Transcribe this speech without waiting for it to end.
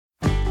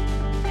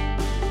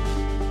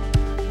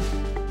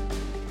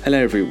Hello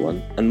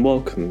everyone, and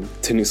welcome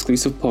to an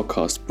exclusive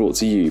podcast brought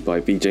to you by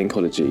BJ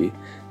Oncology.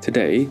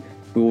 Today,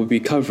 we will be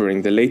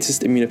covering the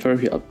latest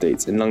immunotherapy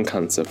updates in lung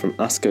cancer from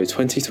ASCO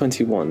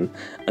 2021,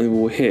 and we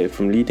will hear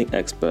from leading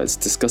experts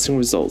discussing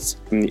results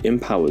from the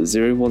IMpower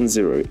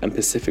 010 and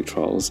Pacific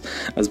trials,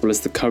 as well as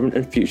the current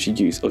and future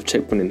use of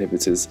checkpoint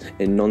inhibitors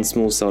in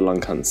non-small cell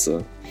lung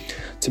cancer.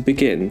 To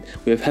begin,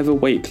 we have Heather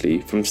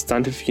Wakely from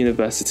Stanford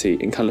University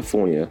in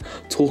California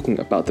talking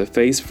about the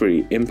Phase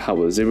 3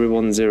 IMpower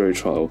 010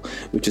 trial,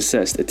 which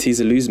assessed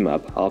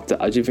atezolizumab after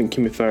adjuvant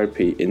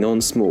chemotherapy in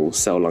non-small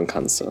cell lung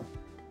cancer.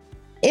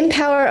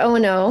 IMpower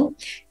 010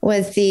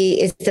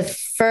 is the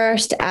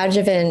first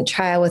adjuvant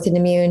trial with an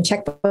immune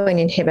checkpoint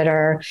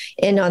inhibitor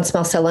in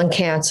non-small cell lung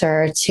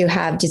cancer to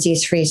have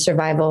disease-free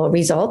survival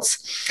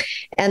results.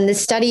 And the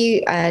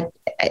study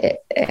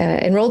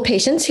enrolled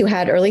patients who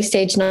had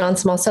early-stage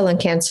non-small cell lung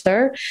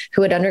cancer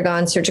who had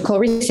undergone surgical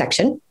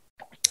resection.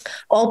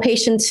 All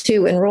patients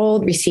who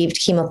enrolled received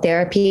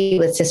chemotherapy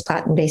with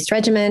cisplatin-based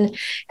regimen,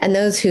 and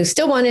those who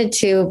still wanted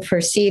to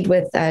proceed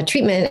with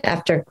treatment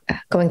after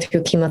going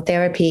through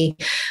chemotherapy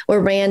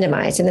were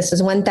randomized. And this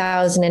was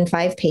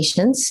 1,005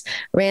 patients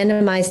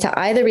randomized to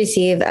either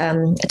receive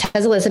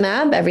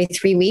atezolizumab every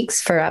 3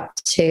 weeks for up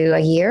to a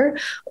year,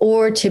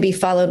 or to be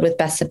followed with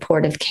best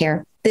supportive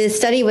care. The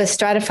study was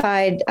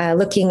stratified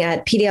looking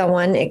at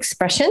PD-L1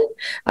 expression,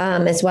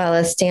 as well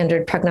as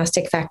standard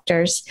prognostic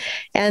factors.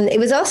 And it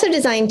was also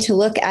designed to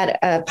look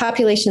at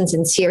populations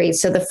in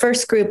series. So the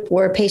first group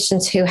were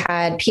patients who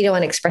had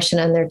PD-L1 expression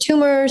on their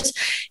tumors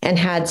and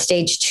had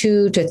stage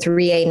 2 to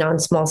 3A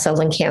non-small cell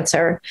lung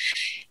cancer.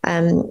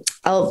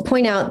 I'll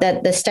point out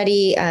that the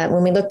study,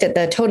 when we looked at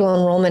the total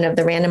enrollment of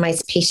the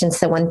randomized patients,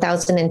 the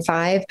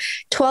 1,005,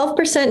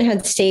 12%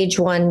 had stage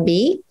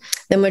 1B.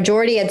 The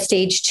majority had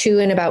stage 2,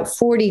 and about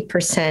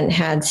 40%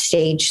 had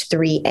stage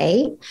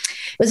 3A.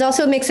 It was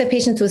also a mix of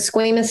patients with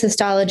squamous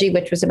histology,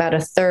 which was about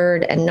a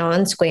third, and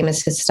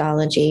non-squamous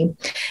histology.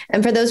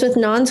 And for those with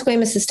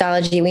non-squamous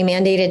histology, we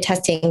mandated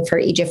testing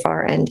for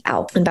EGFR and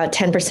ALK. About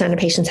 10% of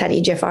patients had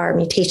EGFR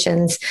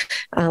mutations,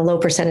 low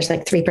percentage,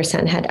 like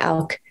 3% had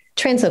ALK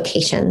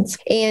translocations.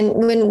 And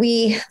when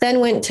we then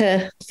went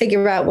to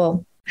figure out,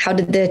 well, how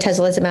did the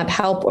atezolizumab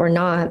help or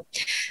not?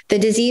 The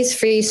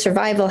disease-free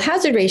survival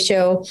hazard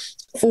ratio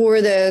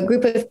for the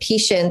group of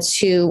patients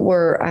who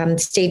were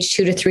stage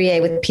 2 to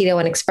 3A with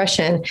PD-L1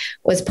 expression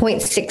was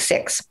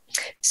 0.66.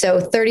 So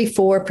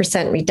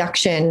 34%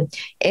 reduction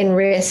in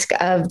risk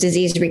of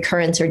disease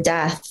recurrence or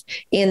death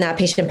in that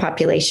patient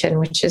population,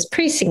 which is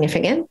pretty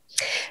significant.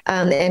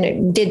 And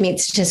it did meet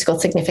statistical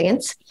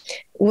significance.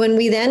 When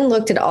we then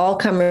looked at all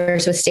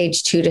comers with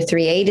stage 2 to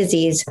 3A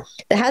disease,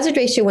 the hazard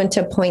ratio went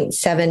to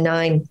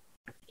 0.79.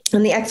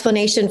 And the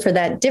explanation for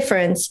that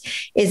difference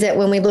is that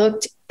when we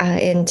looked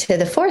into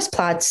the forest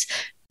plots,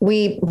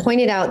 we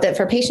pointed out that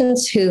for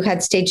patients who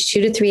had stage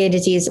 2 to 3A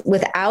disease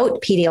without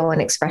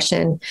PD-L1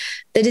 expression,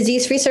 the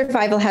disease-free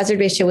survival hazard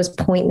ratio was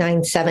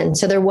 0.97.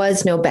 So there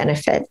was no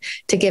benefit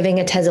to giving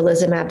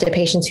atezolizumab to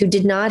patients who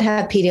did not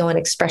have PD-L1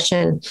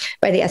 expression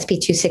by the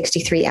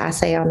SP263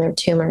 assay on their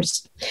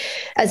tumors.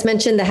 As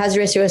mentioned, the hazard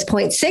ratio was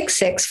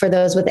 0.66 for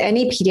those with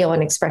any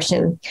PD-L1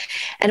 expression,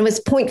 and it was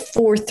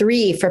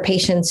 0.43 for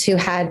patients who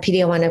had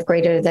PD-L1 of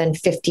greater than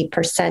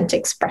 50%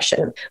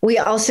 expression. We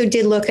also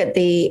did look at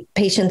the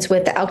patients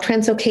with the ALK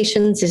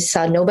translocations and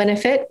saw no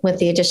benefit with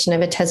the addition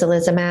of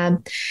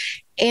atezolizumab,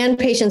 and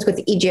patients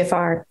with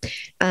EGFR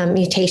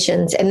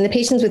mutations. And the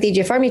patients with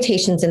EGFR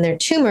mutations in their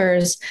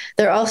tumors,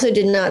 there also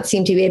did not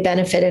seem to be a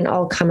benefit in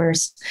all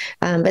comers.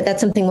 But that's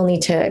something we'll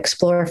need to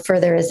explore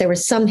further, as there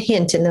was some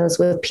hint in those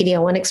with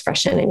PD-L1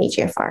 expression and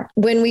EGFR.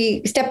 When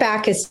we step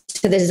back as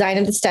to the design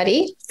of the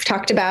study, we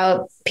talked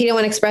about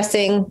PD-L1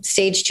 expressing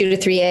stage 2 to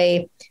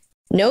 3A,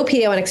 no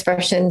PD-L1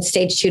 expression,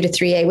 stage 2 to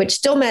 3A, which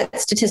still met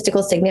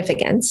statistical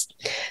significance.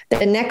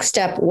 The next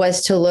step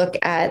was to look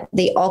at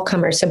the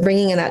all-comers, so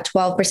bringing in that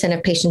 12%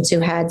 of patients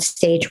who had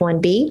stage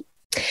 1B.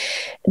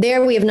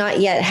 There, we have not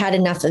yet had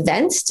enough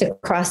events to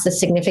cross the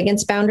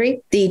significance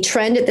boundary. The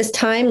trend at this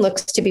time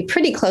looks to be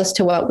pretty close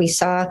to what we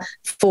saw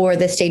for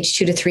the stage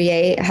 2 to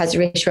 3A hazard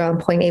ratio on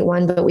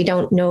 0.81, but we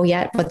don't know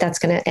yet what that's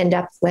going to end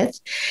up with.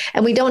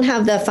 And we don't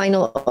have the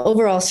final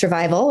overall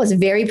survival. It's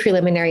very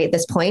preliminary at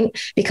this point,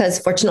 because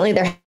fortunately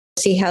there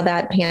see how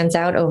that pans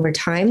out over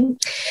time.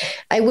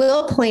 I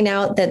will point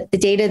out that the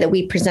data that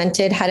we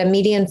presented had a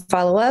median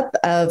follow-up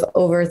of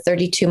over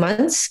 32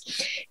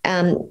 months,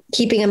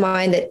 keeping in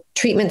mind that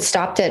treatment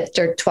stopped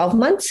after 12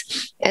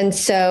 months. And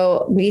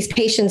so these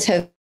patients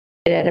have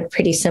at a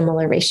pretty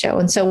similar ratio.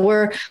 And so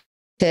we're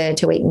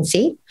to wait and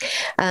see.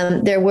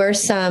 There were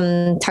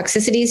some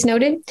toxicities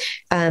noted,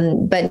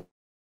 but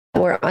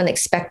were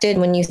unexpected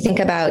when you think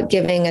about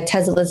giving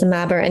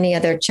atezolizumab or any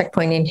other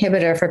checkpoint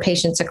inhibitor for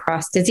patients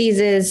across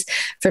diseases,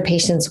 for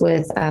patients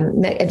with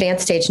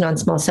advanced stage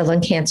non-small cell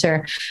lung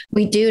cancer.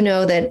 We do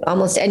know that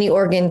almost any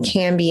organ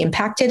can be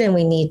impacted, and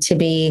we need to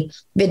be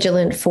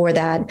vigilant for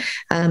that.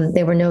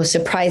 There were no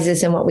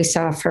surprises in what we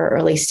saw for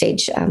early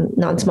stage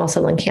non-small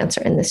cell lung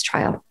cancer in this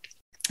trial.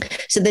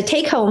 So the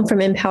take home from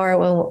Empower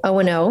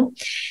O&O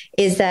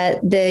is that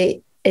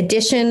the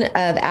addition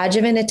of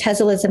adjuvant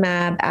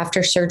atezolizumab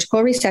after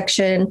surgical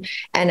resection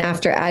and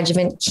after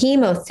adjuvant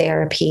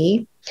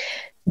chemotherapy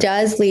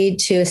does lead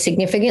to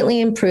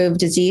significantly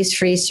improved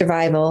disease-free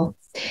survival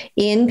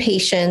in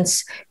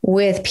patients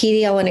with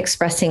PD-L1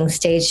 expressing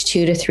stage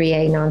 2 to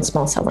 3A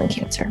non-small cell lung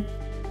cancer.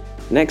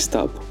 Next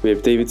up, we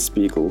have David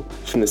Spiegel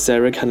from the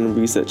Sarah Cannon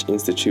Research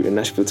Institute in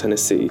Nashville,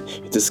 Tennessee,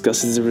 who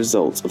discusses the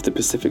results of the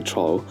PACIFIC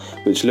trial,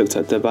 which looked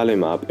at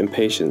durvalumab in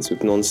patients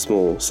with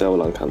non-small cell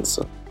lung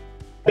cancer.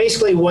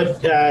 Basically,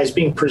 what is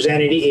being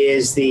presented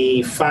is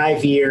the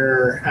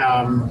 5-year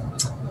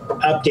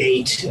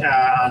update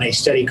on a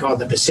study called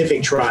the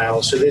PACIFIC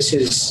trial. So this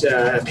is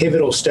a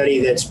pivotal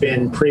study that's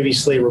been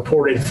previously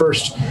reported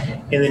first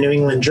in the New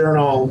England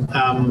Journal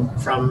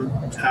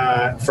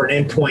for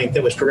an endpoint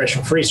that was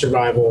progression-free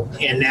survival.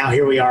 And now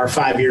here we are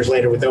 5 years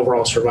later with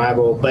overall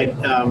survival. But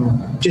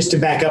just to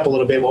back up a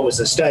little bit, what was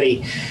the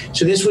study?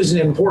 So this was an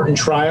important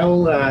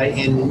trial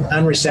in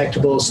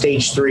unresectable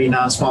stage 3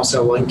 non-small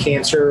cell lung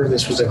cancer.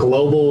 This was a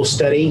global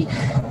study.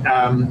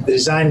 The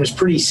design was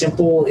pretty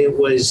simple. It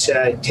was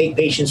take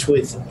patients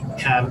with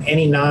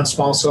any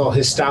non-small cell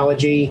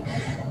histology,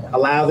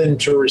 allow them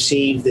to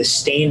receive the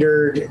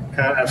standard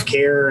of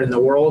care in the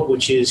world,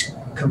 which is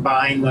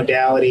combined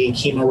modality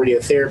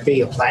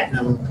chemoradiotherapy, a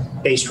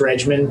platinum-based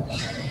regimen.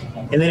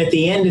 And then at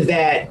the end of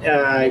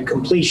that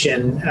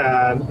completion,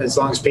 as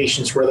long as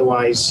patients were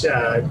otherwise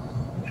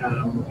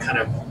kind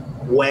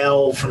of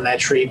well from that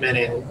treatment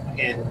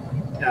and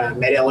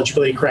met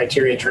eligibility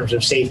criteria in terms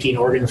of safety and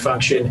organ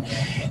function,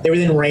 they were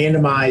then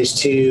randomized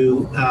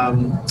to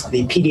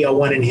the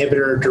PD-L1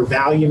 inhibitor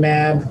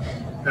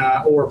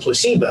durvalumab or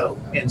placebo.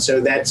 And so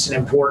that's an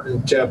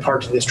important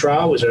part of this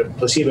trial, was a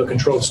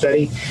placebo-controlled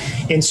study.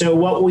 And so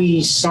what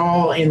we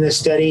saw in this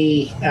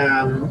study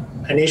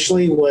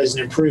initially was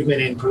an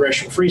improvement in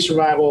progression-free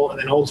survival and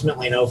then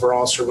ultimately in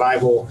overall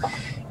survival.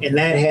 And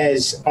that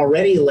has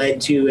already led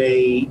to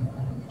a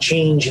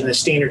change in the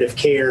standard of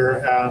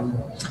care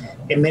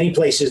in many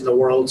places in the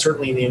world,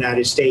 certainly in the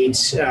United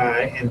States,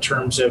 in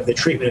terms of the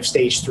treatment of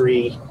stage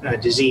 3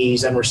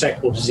 disease,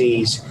 unresectable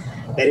disease.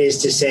 That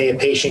is to say, a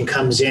patient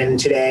comes in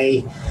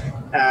today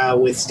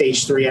with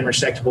stage 3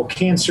 unresectable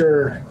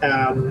cancer,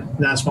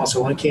 non-small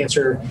cell lung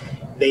cancer.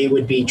 They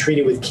would be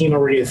treated with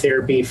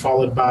chemoradiotherapy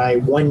followed by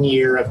 1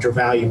 year of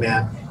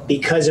durvalumab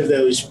because of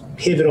those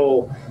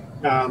pivotal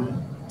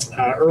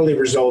early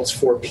results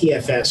for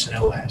PFS and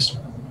OS.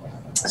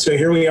 So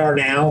here we are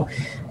now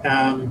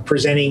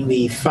presenting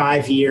the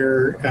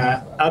 5-year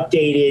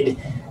updated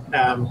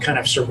kind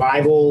of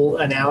survival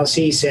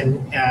analyses,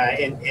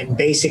 and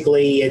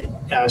basically it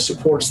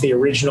supports the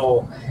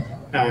original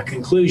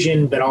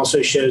conclusion, but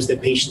also shows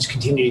that patients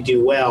continue to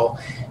do well.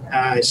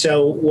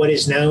 So what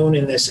is known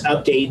in this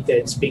update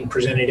that's being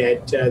presented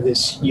at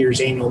this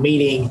year's annual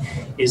meeting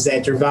is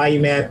that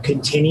durvalumab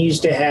continues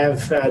to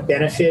have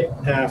benefit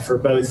for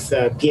both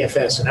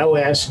PFS and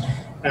OS.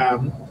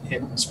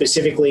 And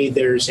specifically,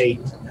 there's a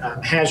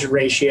hazard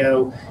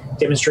ratio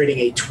demonstrating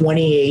a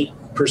 28%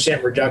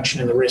 reduction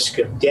in the risk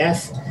of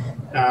death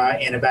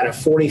and about a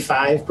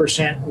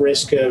 45%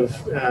 risk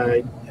of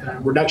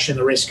reduction in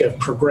the risk of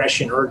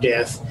progression or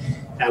death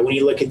when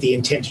you look at the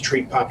intent to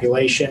treat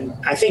population.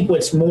 I think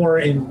what's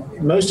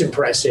most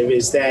impressive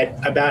is that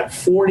about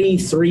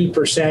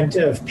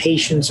 43% of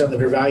patients on the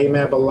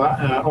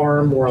durvalumab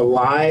arm were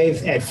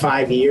alive at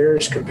 5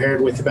 years,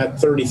 compared with about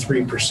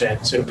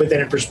 33%. So to put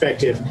that in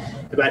perspective,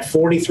 about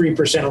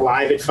 43%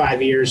 alive at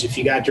 5 years if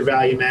you got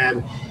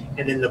durvalumab,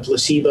 and in the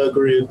placebo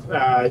group,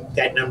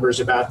 that number is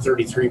about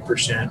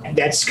 33%.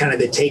 That's kind of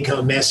the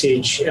take-home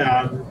message.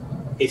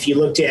 If you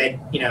looked at,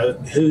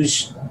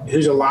 who's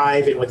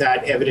alive and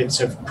without evidence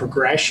of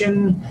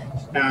progression,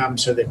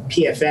 so the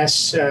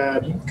PFS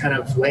kind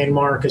of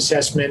landmark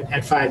assessment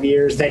at 5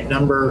 years, that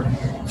number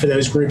for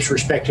those groups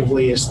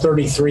respectively is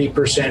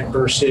 33%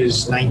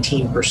 versus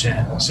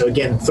 19%. So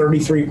again,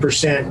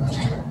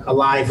 33%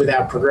 alive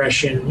without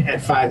progression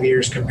at 5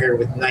 years compared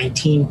with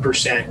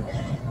 19%.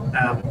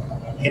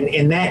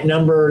 And that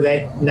number,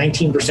 that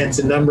 19%, is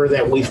a number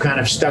that we've kind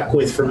of stuck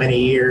with for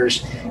many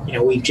years.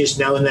 We've just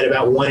known that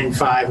about 1 in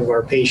 5 of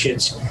our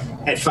patients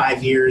at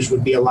 5 years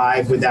would be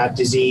alive without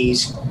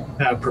disease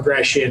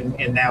progression,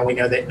 and now we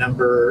know that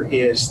number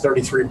is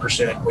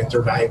 33% with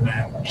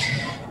durvalumab.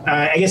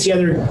 I guess the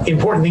other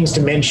important things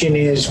to mention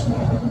is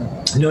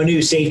no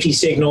new safety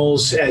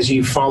signals as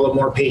you follow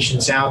more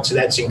patients out, so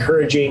that's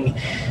encouraging.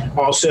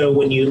 Also,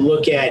 when you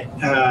look at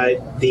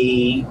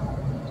the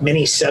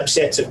many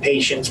subsets of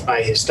patients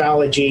by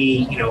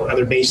histology,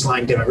 other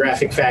baseline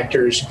demographic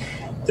factors,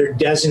 there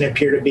doesn't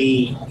appear to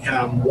be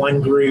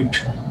one group,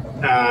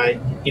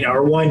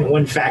 or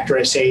one factor,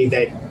 I say,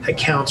 that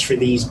accounts for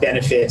these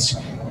benefits,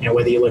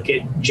 whether you look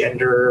at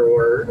gender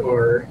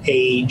or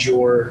age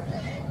or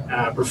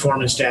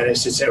performance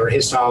status, et cetera,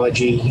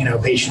 histology,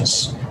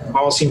 patients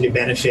all seem to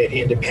benefit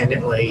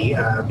independently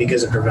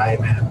because of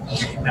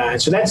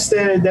durvalumab. So that's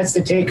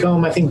the take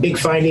home. I think big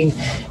finding.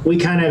 We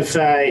kind of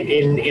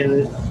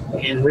in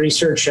in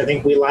research, I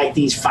think we like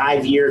these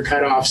 5-year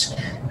cutoffs.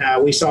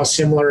 We saw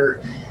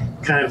similar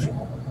kind of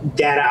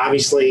data,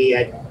 obviously,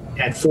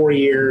 at 4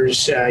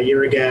 years a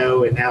year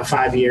ago, and now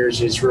 5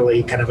 years is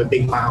really kind of a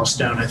big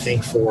milestone, I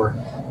think, for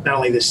not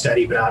only this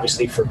study, but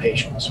obviously for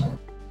patients.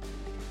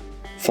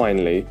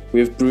 Finally, we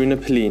have Bruna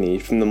Pellini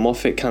from the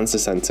Moffitt Cancer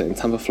Center in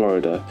Tampa,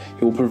 Florida,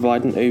 who will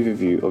provide an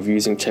overview of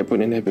using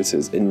checkpoint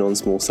inhibitors in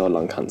non-small cell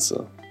lung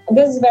cancer.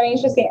 This is very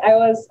interesting. I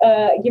was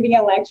giving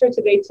a lecture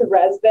today to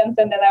residents,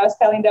 and then I was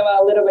telling them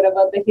a little bit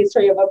about the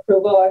history of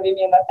approval of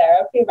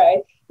immunotherapy, right?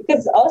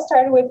 Because it all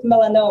started with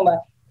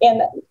melanoma.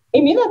 And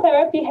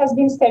immunotherapy has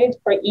been studied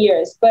for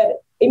years,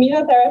 but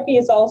immunotherapy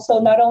is also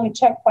not only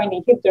checkpoint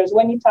inhibitors.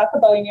 When you talk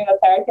about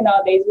immunotherapy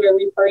nowadays, we're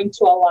referring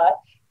to a lot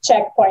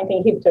checkpoint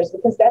inhibitors,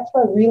 because that's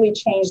what really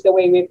changed the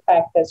way we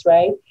practice,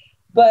 right?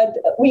 But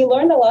we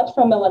learned a lot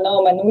from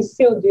melanoma, and we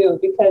still do,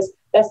 because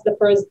that's the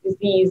first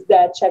disease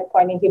that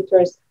checkpoint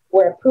inhibitors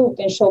were approved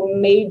and show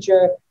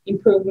major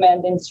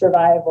improvement in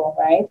survival,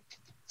 right?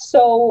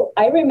 So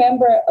I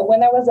remember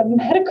when I was a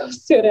medical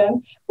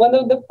student, one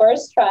of the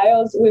first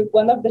trials with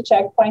one of the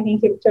checkpoint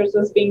inhibitors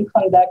was being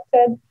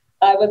conducted.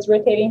 I was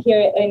rotating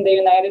here in the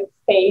United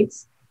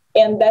States,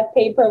 and that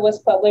paper was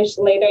published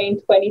later in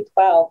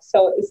 2012.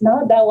 So it's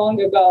not that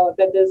long ago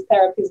that these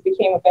therapies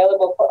became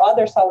available for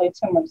other solid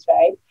tumors,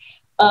 right?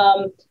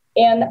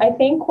 And I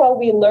think what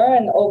we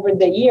learned over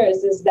the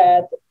years is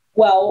that,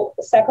 well,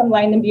 second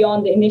line and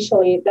beyond,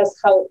 initially, that's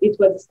how it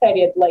was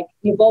studied. Like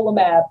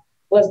nivolumab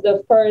was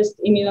the first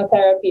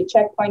immunotherapy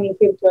checkpoint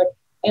inhibitor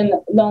in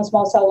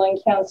non-small cell lung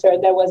cancer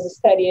that was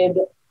studied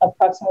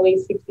approximately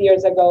 6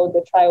 years ago.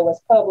 The trial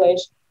was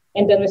published,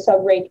 and then we saw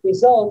great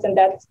results, and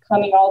that's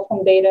coming all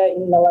from data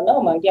in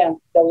melanoma, again,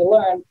 that we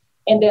learned.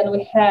 And then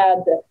we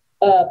had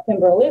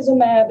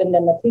pembrolizumab, and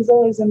then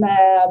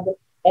atezolizumab,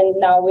 and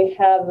now we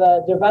have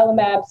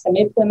durvalumab,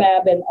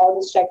 cemiplimab, and all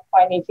these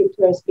checkpoint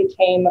inhibitors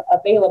became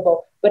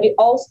available. But it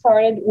all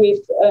started with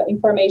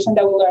information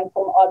that we learned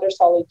from other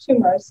solid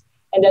tumors,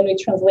 and then we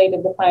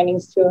translated the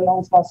findings to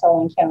non-small cell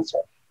lung cancer.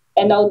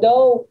 And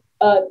although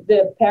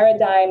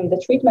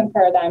the treatment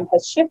paradigm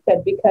has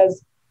shifted,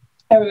 because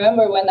I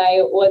remember when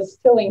I was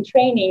still in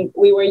training,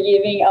 we were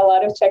giving a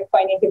lot of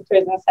checkpoint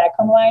inhibitors in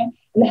second line,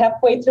 and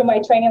halfway through my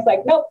training, it's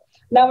like, nope,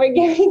 now we're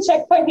giving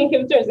checkpoint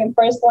inhibitors in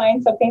first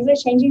line. So things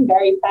are changing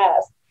very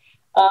fast.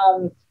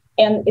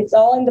 And it's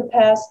all in the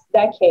past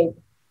decade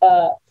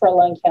for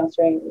lung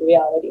cancer in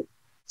reality.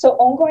 So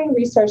ongoing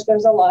research,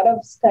 there's a lot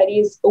of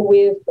studies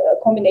with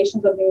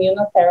combinations of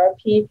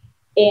immunotherapy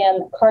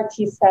and CAR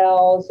T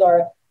cells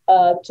or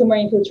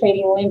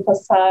tumor-infiltrating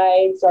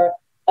lymphocytes or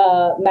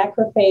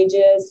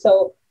macrophages.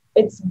 So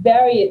it's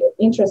very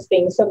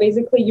interesting. So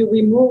basically you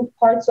remove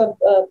parts of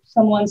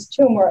someone's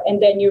tumor,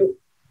 and then you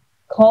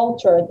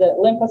culture the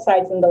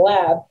lymphocytes in the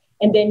lab,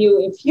 and then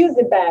you infuse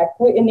it back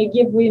and you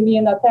give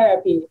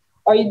immunotherapy,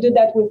 or you do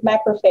that with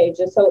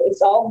macrophages. So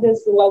it's all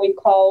this, what we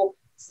call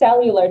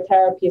cellular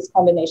therapies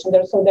combination.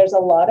 So there's a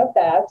lot of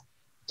that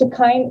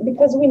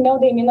because we know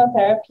the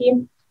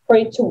immunotherapy, for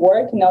it to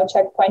work,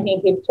 checkpoint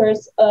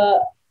inhibitors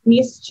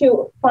needs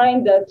to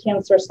find the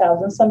cancer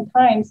cells. And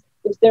sometimes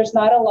if there's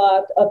not a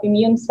lot of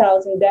immune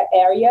cells in that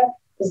area,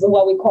 this is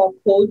what we call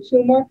cold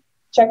tumor,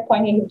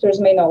 checkpoint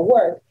inhibitors may not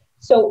work.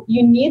 So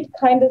you need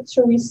kind of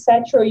to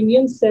reset your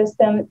immune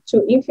system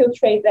to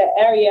infiltrate that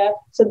area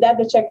so that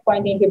the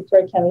checkpoint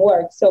inhibitor can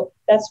work. So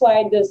that's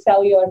why the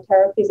cellular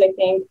therapies, I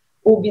think,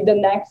 will be the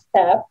next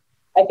step.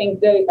 I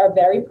think they are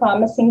very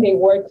promising. They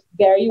work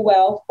very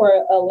well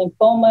for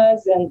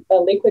lymphomas and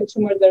liquid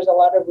tumors. There's a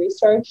lot of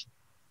research.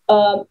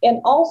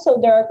 And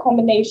also there are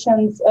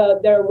combinations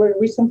that were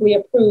recently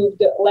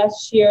approved.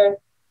 Last year,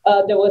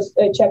 there was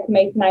a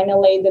Checkmate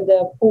 9LA that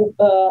the full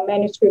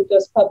manuscript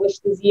was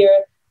published this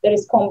year, that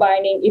is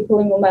combining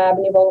ipilimumab,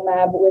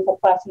 nivolumab with a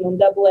platinum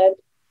doublet.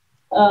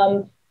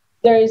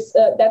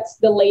 That's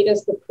the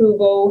latest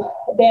approval.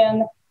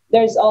 Then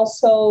there's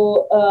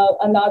also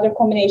another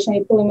combination,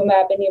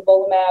 ipilimumab and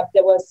nivolumab,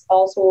 that was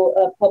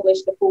also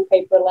published, the full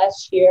paper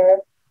last year.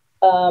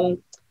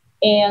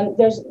 And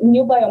there's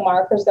new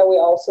biomarkers that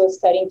we're also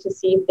studying to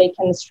see if they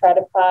can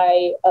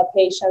stratify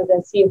patients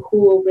and see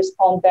who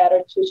respond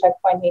better to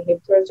checkpoint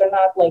inhibitors or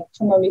not, like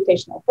tumor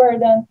mutational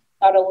burden,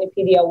 not only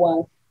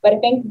PD-L1. But I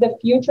think the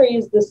future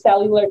is the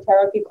cellular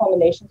therapy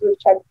combinations with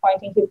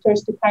checkpoint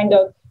inhibitors to kind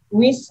of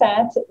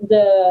reset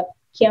the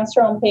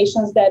cancer on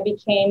patients that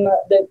became,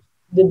 the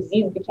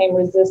disease became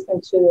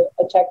resistant to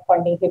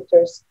checkpoint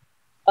inhibitors.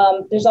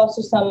 There's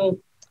also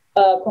some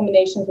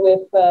combinations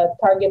with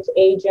target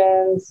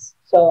agents.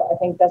 So I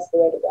think that's the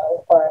way to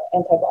go for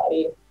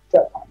antibody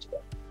drug conjugate.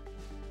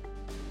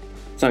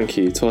 Thank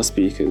you to our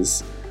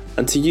speakers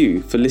and to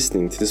you for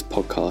listening to this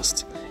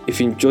podcast. If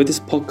you enjoyed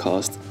this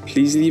podcast,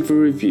 please leave a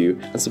review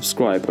and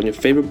subscribe on your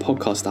favorite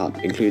podcast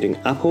app, including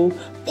Apple,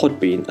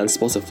 Podbean, and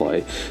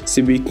Spotify,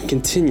 so we can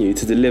continue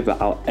to deliver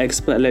our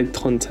expert-led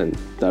content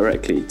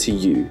directly to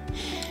you.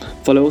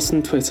 Follow us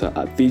on Twitter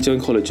at VJ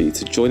Oncology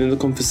to join in the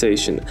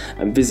conversation,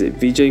 and visit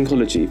VJ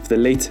Oncology for the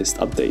latest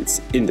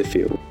updates in the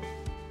field.